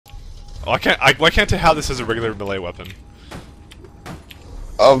Oh, why can't I have this as a regular melee weapon?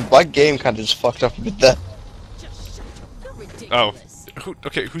 My game kind of just fucked up with that. Oh.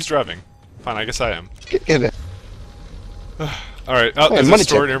 Okay, who's driving? Fine, I guess I am. Get it. Alright, oh, Hey, there's a money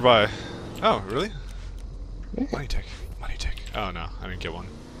store tick. nearby. Oh, really? Yeah. Money tick. Money tick. Oh no, I didn't get one.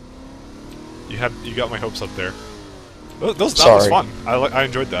 You got my hopes up there. That was fun. I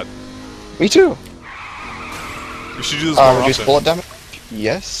enjoyed that. Me too. We should do this more Reduce often. bullet damage?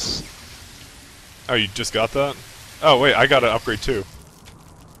 Yes. Oh, you just got that? Oh wait, I got an upgrade too.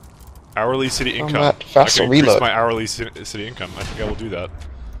 Hourly city income. Combat, fast I can increase reload. my hourly city income. I think I will do that.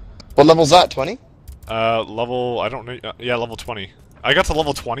 What level's that? 20? Level, I don't know. Yeah, level 20. I got to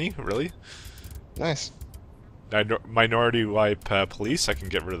level 20, really? Nice. Minority wipe police, I can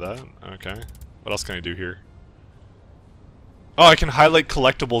get rid of that. Okay. What else can I do here? Oh, I can highlight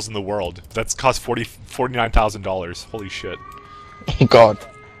collectibles in the world. That's cost $49,000. Holy shit. Oh god.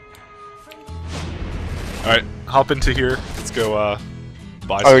 Alright, hop into here. Let's go,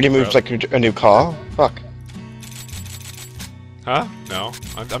 buy I already some moved crap. like a new car? Fuck. Huh? No.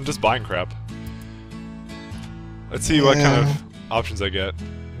 I'm just buying crap. Let's see what kind of options I get.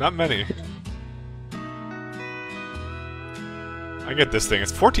 Not many. I get this thing.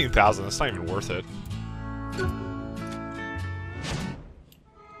 It's 14,000. That's not even worth it.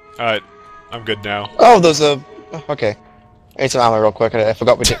 Alright. I'm good now. Oh, there's a... okay. I need some ammo real quick. I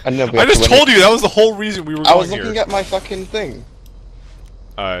forgot we did... I didn't know we I had just to told you! That was the whole reason we were I going was here. looking at my fucking thing.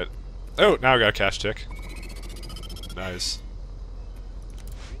 Alright. Oh, now I got a cash tick. Nice.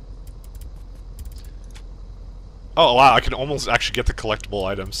 Oh wow, I can almost actually get the collectible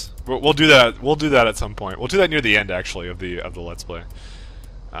items. We'll do that. We'll do that at some point. We'll do that near the end, actually, of the Let's Play.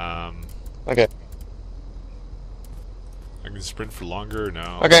 Okay. I can sprint for longer.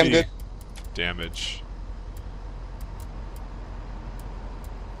 No. Okay, I'm good. Damage.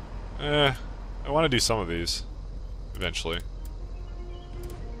 I want to do some of these eventually.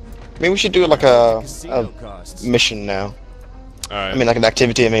 Maybe we should do like a mission now. Alright. I mean, like an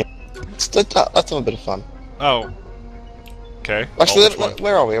activity. I mean, that's a bit of fun. Oh. Okay. Actually, Oh, which one?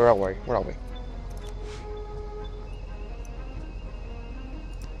 where are we? Where are we? Where are we?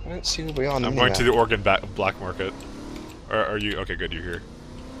 I don't see where we are. I'm going to the Oregon black market. Or are you? Okay, good. You're here.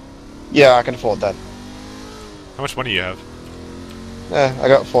 Yeah, I can afford that. How much money you have? I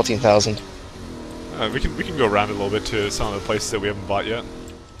got 14,000. We can go around a little bit to some of the places that we haven't bought yet.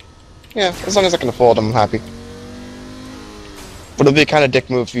 Yeah, as long as I can afford them, I'm happy. But it'd be a kind of dick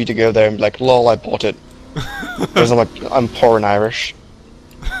move for you to go there and be like, lol, I bought it. Because I'm poor and Irish.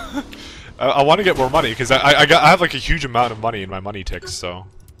 I want to get more money because I have like a huge amount of money in my money ticks, so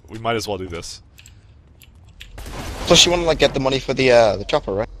we might as well do this. Plus, you want to like get the money for the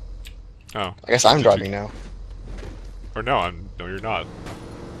chopper, right? Oh. I guess I'm driving now. Or no, no, you're not.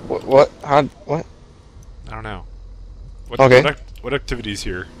 What? How? What? I don't know. Okay. What activities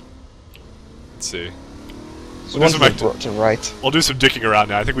here? Let's see. So We'll one's do some to right. We'll do some dicking around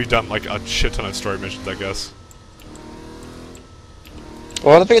now. I think we've done like a shit ton of story missions, I guess.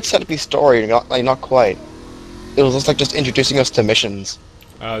 Well, I think it's set to be story, not quite. It was just introducing us to missions.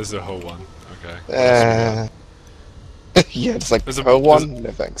 This is a whole one. Okay. Yeah, it's like There's a- one.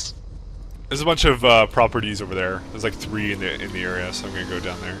 No thanks. There's a bunch of properties over there. There's like 3 in the area, so I'm gonna go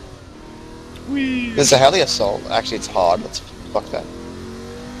down there. Whee! There's a heli assault. Actually, it's hard. Let's fuck that.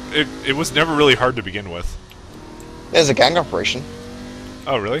 It was never really hard to begin with. There's a gang operation.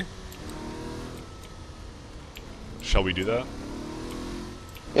 Oh really? Shall we do that?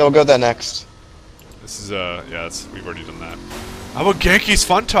 Yeah, we'll go there next. This is yeah, we've already done that. How about Genki's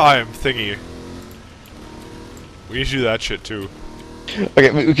Fun Time thingy? We need to do that shit too.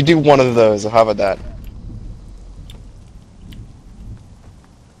 Okay, we could do one of those. How about that?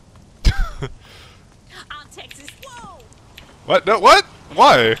 I'll Texas. Whoa! What? No, what?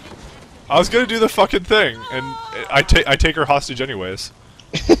 Why? I was gonna do the fucking thing, and I take her hostage anyways.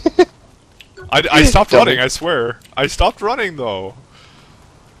 I stopped running, I swear. I stopped running though.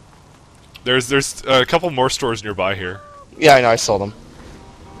 There's a couple more stores nearby here. Yeah, I know. I saw them.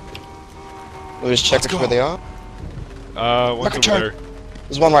 We'll just check Let's where go. they are. One's over turn. there.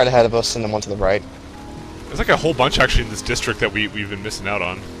 There's one right ahead of us, and then one to the right. There's like a whole bunch actually in this district that we've been missing out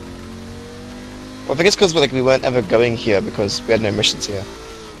on. Well, I think it's because we weren't ever going here because we had no missions here.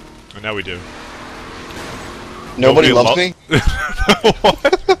 And now we do. Nobody loves me?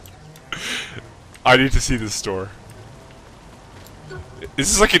 What? I need to see this store. Is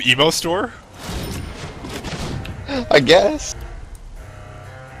this like an emo store? I guess.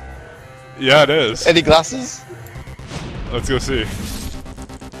 Yeah, it is. Any glasses? Let's go see.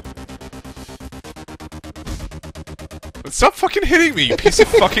 Let's Stop fucking hitting me, you piece of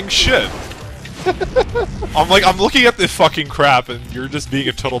fucking shit! I'm looking at this fucking crap, and you're just being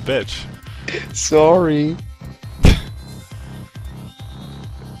a total bitch. Sorry.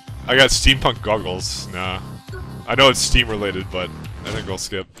 I got steampunk goggles. Nah. I know it's Steam related, but I think I'll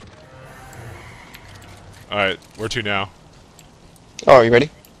skip. Alright, where to now? Oh, are you ready?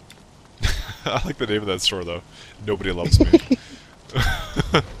 I like the name of that store, though. Nobody loves me.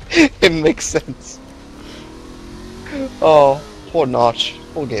 It makes sense. Oh, poor Notch.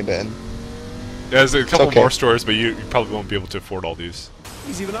 Poor gay Ben. Yeah, there's a couple okay. more stores, but you probably won't be able to afford all these.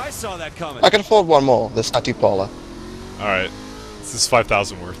 Even I saw that coming. I can afford one more, this tattoo parlor. Alright. This is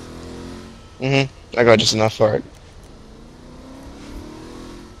 5,000 worth. Mm-hmm. I got just enough for it.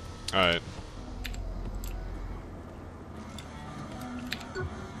 Alright.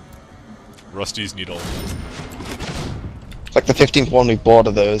 Rusty's needle. It's like the 15th one we bought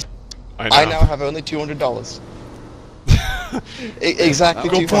of those. I know. I now have only $200. Exactly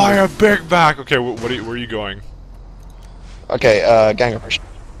Go 200. buy a Big Mac! Okay, where are you going? Okay, gang operation.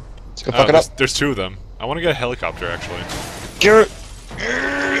 Let's go fuck it up. There's two of them. I want to get a helicopter, actually. Garrett!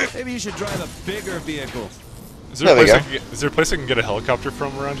 Maybe you should drive a bigger vehicle. Is there, There we go. is there a place I can get a helicopter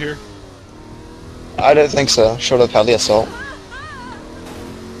from around here? I don't think so. Short of heli assault.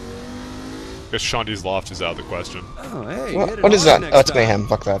 I guess Shandy's loft is out of the question. Oh, hey, What is that? Oh, it's mayhem.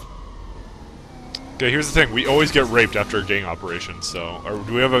 Fuck that. Okay, here's the thing. We always get raped after a gang operation, so...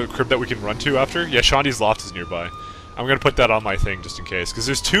 do we have a crib that we can run to after? Yeah, Shandy's loft is nearby. I'm gonna put that on my thing just in case, because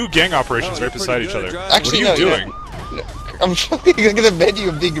there's two gang operations right beside each other. Actually, what are you no, doing? I'm fucking gonna admit you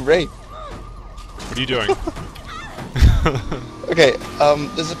of being raped. What are you doing? Okay,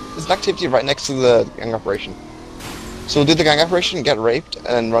 there's an activity right next to the gang operation. So we'll do the gang operation, get raped, and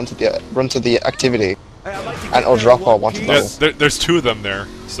then run to the activity, and it'll drop our wanted Yeah, level. there's two of them there,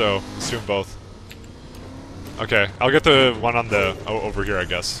 so let's do them both. Okay, I'll get the one on the... over here, I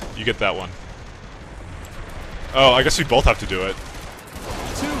guess. You get that one. Oh, I guess we both have to do it.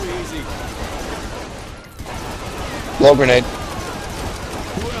 Too easy. Blow grenade.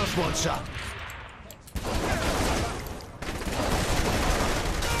 Who else wants shot?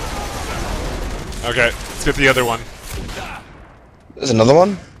 Okay, let's get the other one. There's another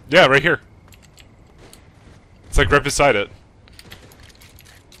one? Yeah, right here. It's like right beside it.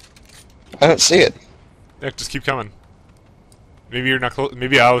 I don't see it. Yeah, just keep coming. Maybe you're not close.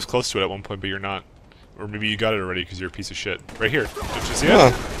 Maybe I was close to it at one point, but you're not. Or maybe you got it already because you're a piece of shit. Right here. Don't you see it?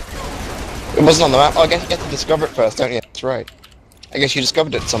 Huh. It wasn't on the map. Oh, I guess you get to discover it first, don't you? That's right. I guess you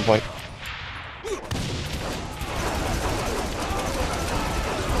discovered it at some point.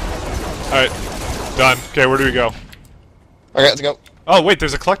 Alright. Done. Okay, where do we go? Okay, let's go. Oh, wait,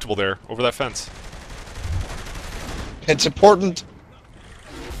 there's a collectible there, over that fence. It's important.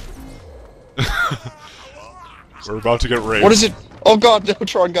 We're about to get raped. What is it? Oh god, no,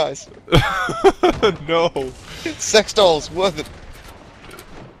 Tron guys. No. Sex dolls, worth it.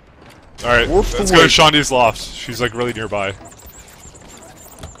 Alright, Worth the let's go to wait. Shandy's loft. She's like really nearby.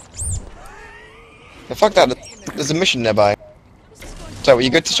 Yeah, fuck that. There's a mission nearby. So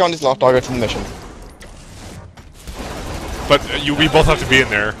you go to Shawnee's loft, I'll go to the mission. But we both have to be in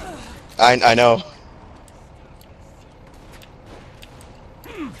there. I know.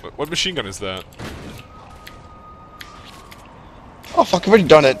 What machine gun is that? Oh fuck, I've already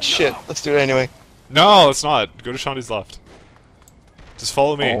done it. Shit, let's do it anyway. No, it's not. Go to Shandy's loft. Just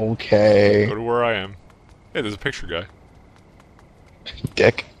follow me. Okay. Go to where I am. Hey, there's a picture guy.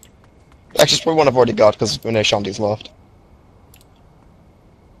 Dick. Actually, it's probably one I've already got because we're near Shandy's loft.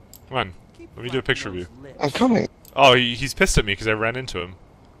 Come on. Let me do a picture of you. I'm coming. Oh, he's pissed at me because I ran into him.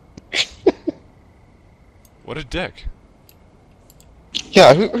 What a dick.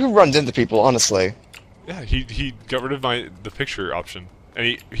 Yeah, who runs into people, honestly? Yeah, he got rid of the picture option.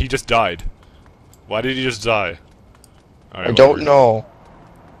 And he just died. Why did he just die? All right, I don't know.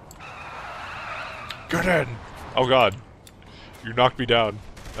 Get in! Oh god. You knocked me down.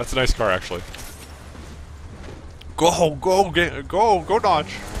 That's a nice car, actually. Go,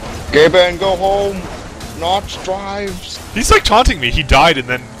 Notch! Gaben, go home! Notch drives! He's like taunting me. He died and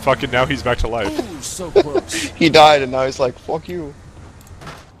then fucking now he's back to life. Ooh, so close. He died and now he's like, fuck you.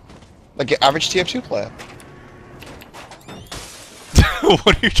 Like your average TF2 player.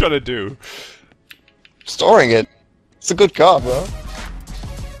 What are you trying to do? Storing it. It's a good car, bro.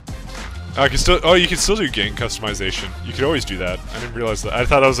 I can still. Oh, you can still do gang customization. You could always do that. I didn't realize that. I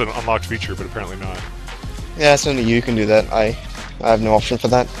thought that was an unlocked feature, but apparently not. Yeah, it's only you can do that. I have no option for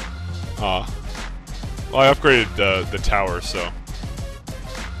that. Well, I upgraded the tower, so.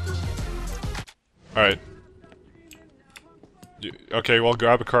 All right. Okay, well,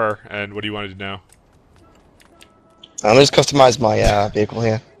 grab a car, and what do you want to do now? I'm gonna just customize my vehicle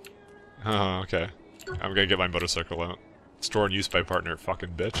here. Oh, okay. I'm gonna get my motorcycle out. Store and use by partner, fucking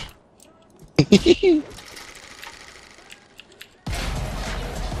bitch.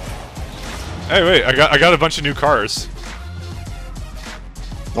 Hey, wait! I got a bunch of new cars.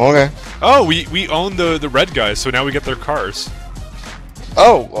 Okay. Oh, we own the red guys, so now we get their cars.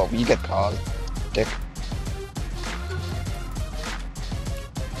 Oh, well, you get caught, dick.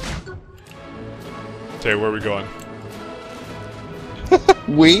 Okay, where are we going?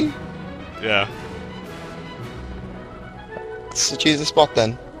 We? Yeah. Let's choose a spot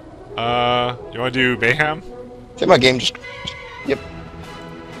then. You wanna do mayhem? I think my game just... Yep.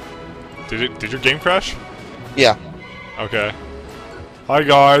 Did your game crash? Yeah. Okay. Hi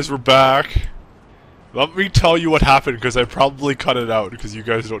guys, we're back. Let me tell you what happened, because I probably cut it out, because you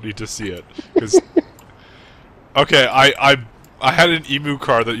guys don't need to see it. 'Cause okay, I had an emu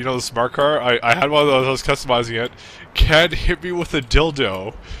car, that, you know, the smart car? I had one of those, I was customizing it. Ken hit me with a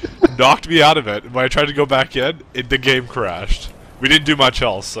dildo, knocked me out of it, and when I tried to go back in, the game crashed. We didn't do much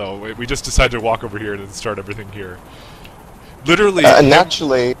else, so we just decided to walk over here and then start everything here. Literally...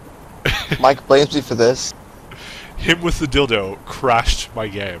 naturally, Mike blames me for this. Him with the dildo crashed my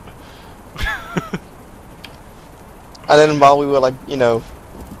game. And then while we were like, you know,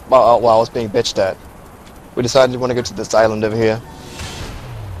 while I was being bitched at, we decided we want to go to this island over here.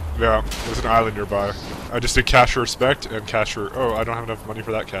 Yeah, there's an island nearby. I just did cash for respect and cash for... Oh, I don't have enough money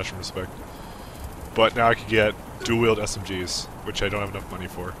for that cash for respect. But now I can get dual-wield SMGs, which I don't have enough money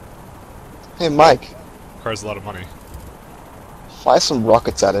for. Hey Mike, Requires a lot of money. fire some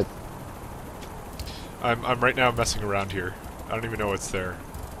rockets at it. I'm right now messing around here. I don't even know what's there.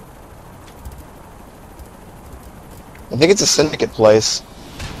 I think it's a syndicate place.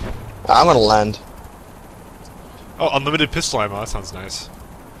 I'm gonna land. Oh, unlimited pistol ammo, that sounds nice.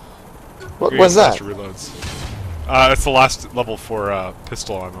 What's that? Faster reloads. It's the last level for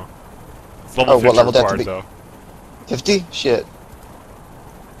pistol ammo. It's level Oh, 50 what level that to required, be? though. 50? Shit.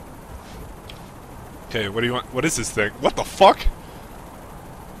 Okay, what do you want? What is this thing? What the fuck?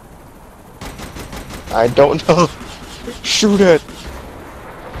 I don't know. Shoot it.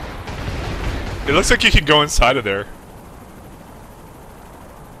 It looks like you can go inside of there.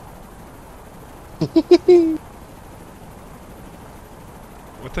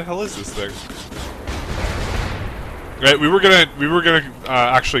 What the hell is this thing? Right, we were gonna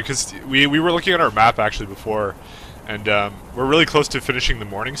actually, cause we were looking at our map actually before, and we're really close to finishing the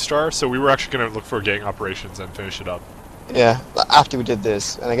Morning Star, so we were actually gonna look for gang operations and finish it up. Yeah, after we did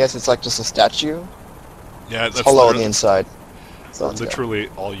this, and I guess it's like just a statue. Yeah, It's that's hollow on the literally- inside. So let's go. literally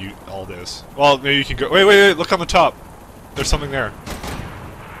all this. Well, maybe you can go. Wait! Look on the top. There's something there.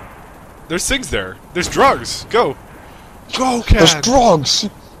 There's things there. There's drugs. Go, Ken. There's drugs.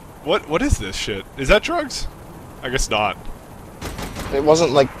 What is this shit? Is that drugs? I guess not. It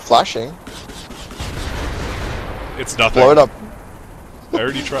wasn't like flashing. It's nothing. Blow it up. I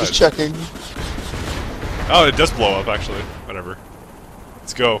already tried. Just checking. Oh, it does blow up actually. Whatever.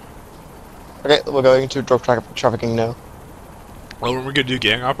 Let's go. Okay, we're going to drug trafficking now. Well, we're gonna do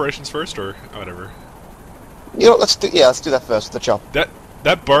gang operations first, or whatever. You know, let's do that first. The chop.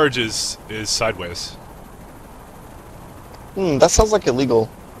 That barge is sideways. That sounds like illegal.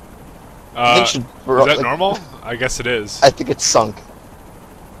 I think Is should, that like, normal? I guess it is. I think it's sunk.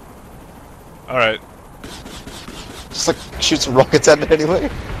 All right. Just like shoot some rockets at it anyway.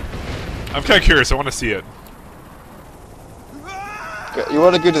 I'm kind of curious. I want to see it. Okay, you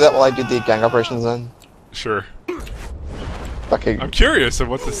want to go do that while I do the gang operations then? Sure. Okay. I'm curious of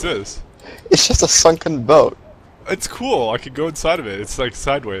what this is. It's just a sunken boat. It's cool. I could go inside of it. It's like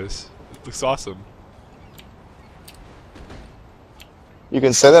sideways. It looks awesome. You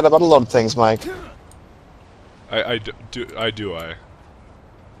can say that about a lot of things, Mike. I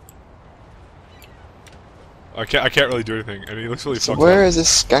can't really do anything, and he looks really So fucked where up. is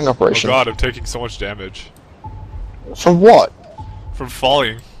this gang Oh operation? god, I'm taking so much damage From what? from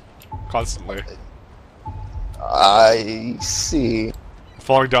falling constantly, I see.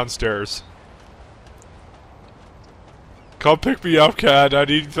 falling downstairs. Come pick me up, Cat. I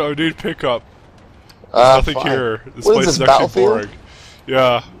need pickup. Nothing Fine. here. This What place is is this, actually Battlefield? boring.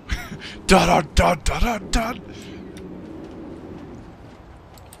 Yeah. Dun dun dun dun dun.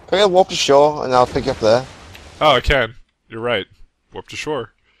 Can I walk to shore and I'll pick you up there? Oh, I can. You're right. Warp to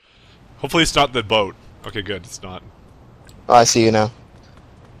shore. Hopefully it's not the boat. Okay, good. It's not. Oh, I see you now.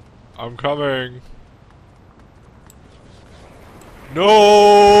 I'm coming.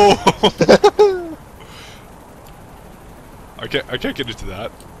 No! I can't get into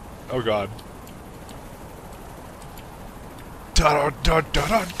that. Oh god. Dun dun dun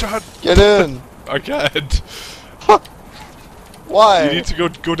dun dun. Get in! I can't. Fuck! Why? You need to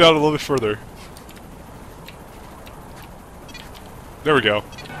go down a little bit further. There we go.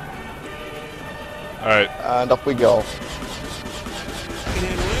 Alright. And up we go. I can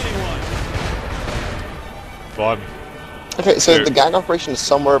handle anyone. Fun. Okay, so Here. the gang operation is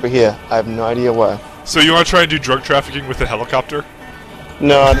somewhere over here. I have no idea where. So you want to try and do drug trafficking with a helicopter?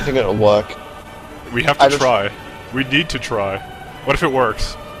 No, I don't think it'll work. We have to try. We need to try. What if it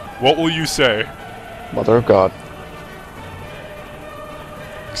works? What will you say? Mother of God.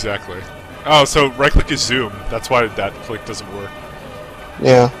 Exactly. Oh, so right click is zoom. That's why that click doesn't work.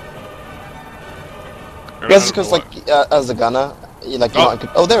 Yeah. I Guess it's don't because, know like, as a gunner, you, like, you're not...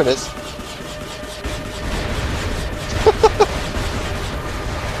 Oh, there it is.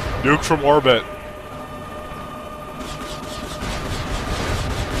 Nuke from orbit.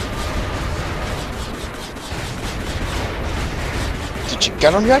 Did you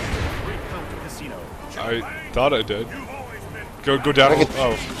get him yet? I thought I did. Go down. I think Oh, go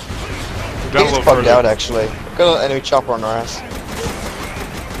I down a think little it's bugged further. out, actually. Got an enemy chopper on our ass.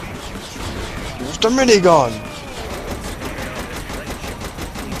 Just a minigun!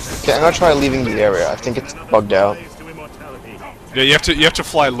 Okay, I'm gonna try leaving the area. I think it's bugged out. Yeah, you have to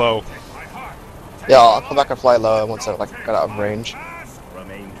fly low. Yeah, I'll come back and fly low once I, like, got out of range.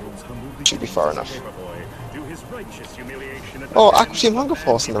 Should be far enough. Oh, Aqua Team Hunger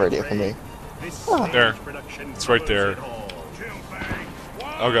Force on the radio for me. Ah. There. It's right there.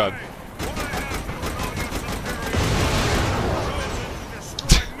 Oh god.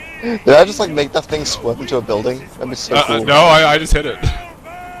 Did I just, like, make that thing swerve into a building? That'd be so cool. No, I just hit it.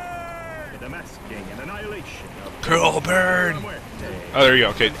 Cool burn! Oh, there you go.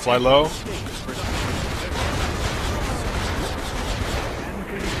 Okay, fly low.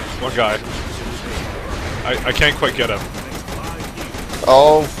 One guy. I can't quite get him.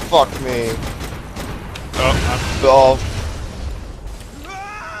 Oh, fuck me. Oh,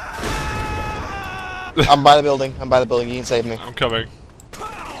 I'm by the building. I'm by the building. You can save me. I'm coming.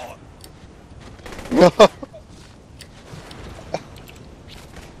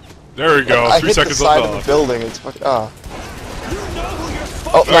 There we go. I 3 hit seconds the side left of the off. building. It's fucking. Ah.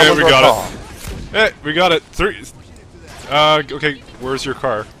 Oh, Okay, that we was got our car. Hey, we got it. 3. Okay. Where's your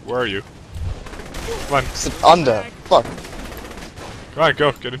car? Where are you? Come on. It's under. Fuck. Come on,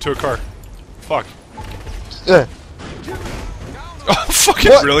 go. Get into a car. Fuck. Yeah. Oh,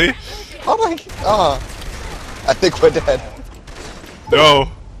 fucking What? really? How do I? Ah. I think we're dead. No.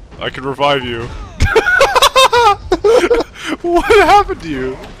 I can revive you. What happened to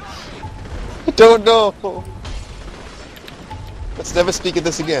you? I don't know. Let's never speak of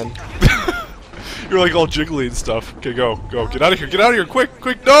this again. You're like all jiggly and stuff. Okay, go. Get out of here. Get out of here.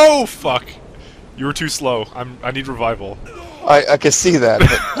 Quick. No! Fuck. You were too slow. I need revival. I can see that.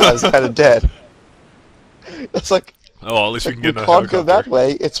 But I was kind of dead. It's like. Oh, at least we can get in a can't go helicopter. that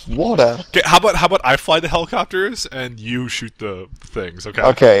way. It's water. Okay, how about I fly the helicopters and you shoot the things, okay?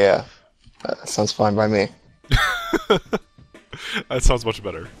 Okay, yeah. That sounds fine by me. That sounds much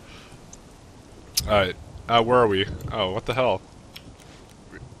better. Alright, where are we? Oh, what the hell?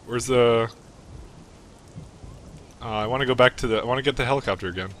 Where's the... I want to go back to the... I want to get the helicopter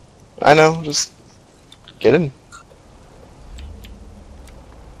again. I know, just... get in.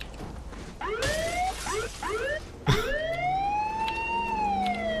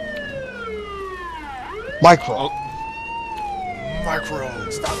 Micro! Oh. Micro!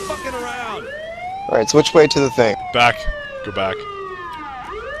 Stop fucking around. Alright, so which way to the thing? Back. Go back.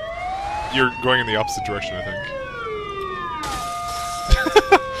 You're going in the opposite direction, I think.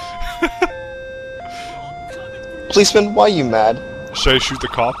 Policeman, why are you mad? Should I shoot the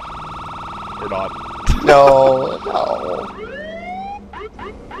cop? Or not? No.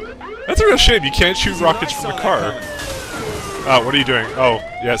 That's a real shame, you can't shoot rockets from the car. What are you doing? Oh,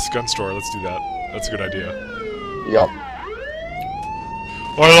 yes, gun store, let's do that. That's a good idea. Yup.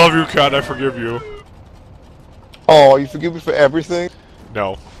 Oh, I love you, cat, I forgive you. Oh, you forgive me for everything?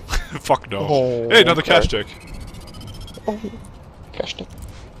 No. Fuck no. Oh, Hey, another okay. cash stick. Oh, gosh dang.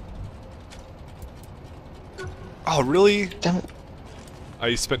 Oh, really? Damn it.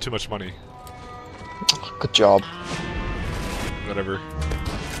 I spent too much money. Good job. Whatever.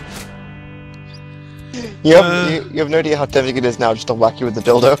 You have no idea how tempting it is now just to whack you with the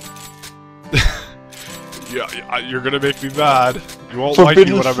dildo. Yeah, you're gonna make me mad. You won't like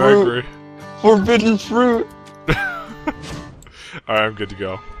me when I'm angry. Forbidden fruit! Alright, I'm good to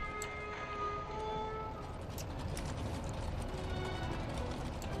go.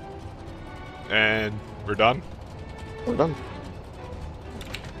 And we're done? We're done.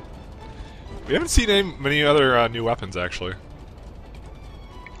 We haven't seen many other new weapons, actually.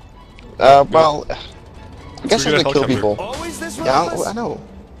 Well... I guess we I'm get a gonna kill helicopter. people. Always this Yeah, I know.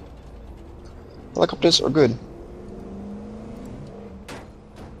 Helicopters are good.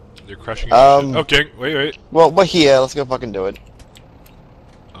 They're crushing into shit. Oh, gang, wait. Well, we're here. Let's go fucking do it.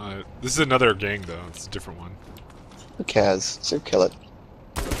 This is another gang, though. It's a different one. Who cares? So kill it.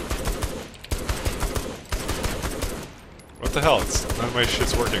 What the hell? None of my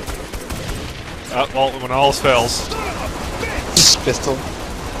shit's working. Well, when all else fails. Just pistol.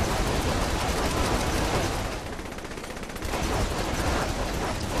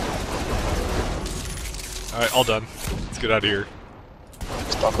 Alright, all done. Let's get out of here.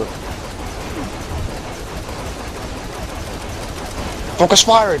 Stalker. Focus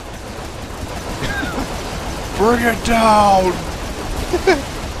fired! Bring it down!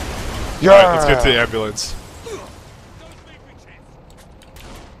 Yeah! Alright, let's get to the ambulance.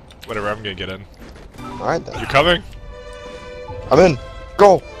 Whatever, I'm gonna get in. Alright then. You coming? I'm in.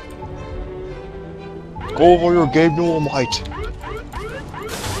 Go! Go over your Gabe Newell might.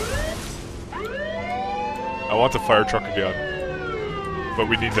 I want the fire truck again. But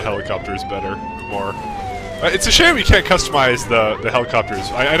we need the helicopters better. More. It's a shame we can't customize the helicopters.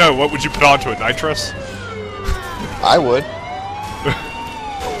 I know, what would you put onto it? Nitrous? I would.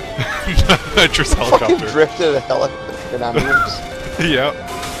 Nitrous Fucking helicopter. drifted a helicopter in ambulance. Yeah.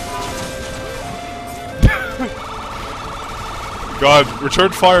 God,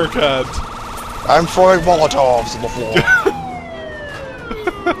 return fire, cat. I'm throwing Molotovs on the floor.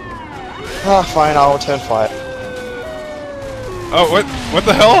 Ah, fine, I'll return fire. Oh, what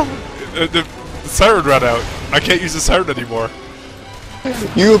the hell? The siren ran out. I can't use the siren anymore.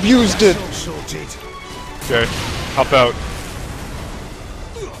 You abused it! Okay, hop out.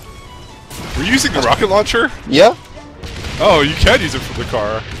 We're using the rocket launcher? Yeah? Oh, you can use it from the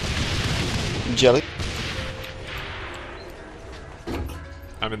car. Jelly?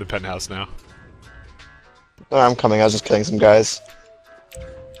 I'm in the penthouse now. Oh, I'm coming, I was just killing some guys.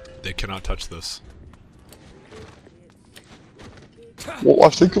 They cannot touch this. Well, I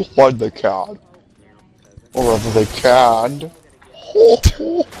think you'll find they can. Or rather, they can.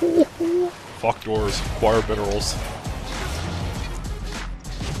 Fuck doors, acquire minerals.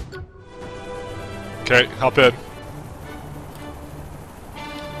 Okay, hop in.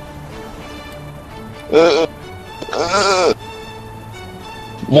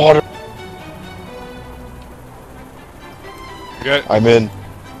 Water! Okay. I'm in.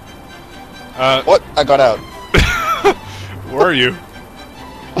 What? I got out. Where are you?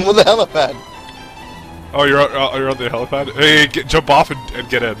 I'm with the helipad. Oh, you're on the helipad? Hey, jump off and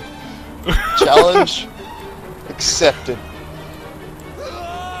get in. Challenge accepted.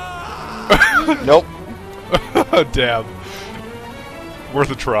 Nope. Damn.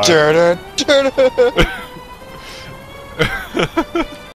 Worth a try. Turn it.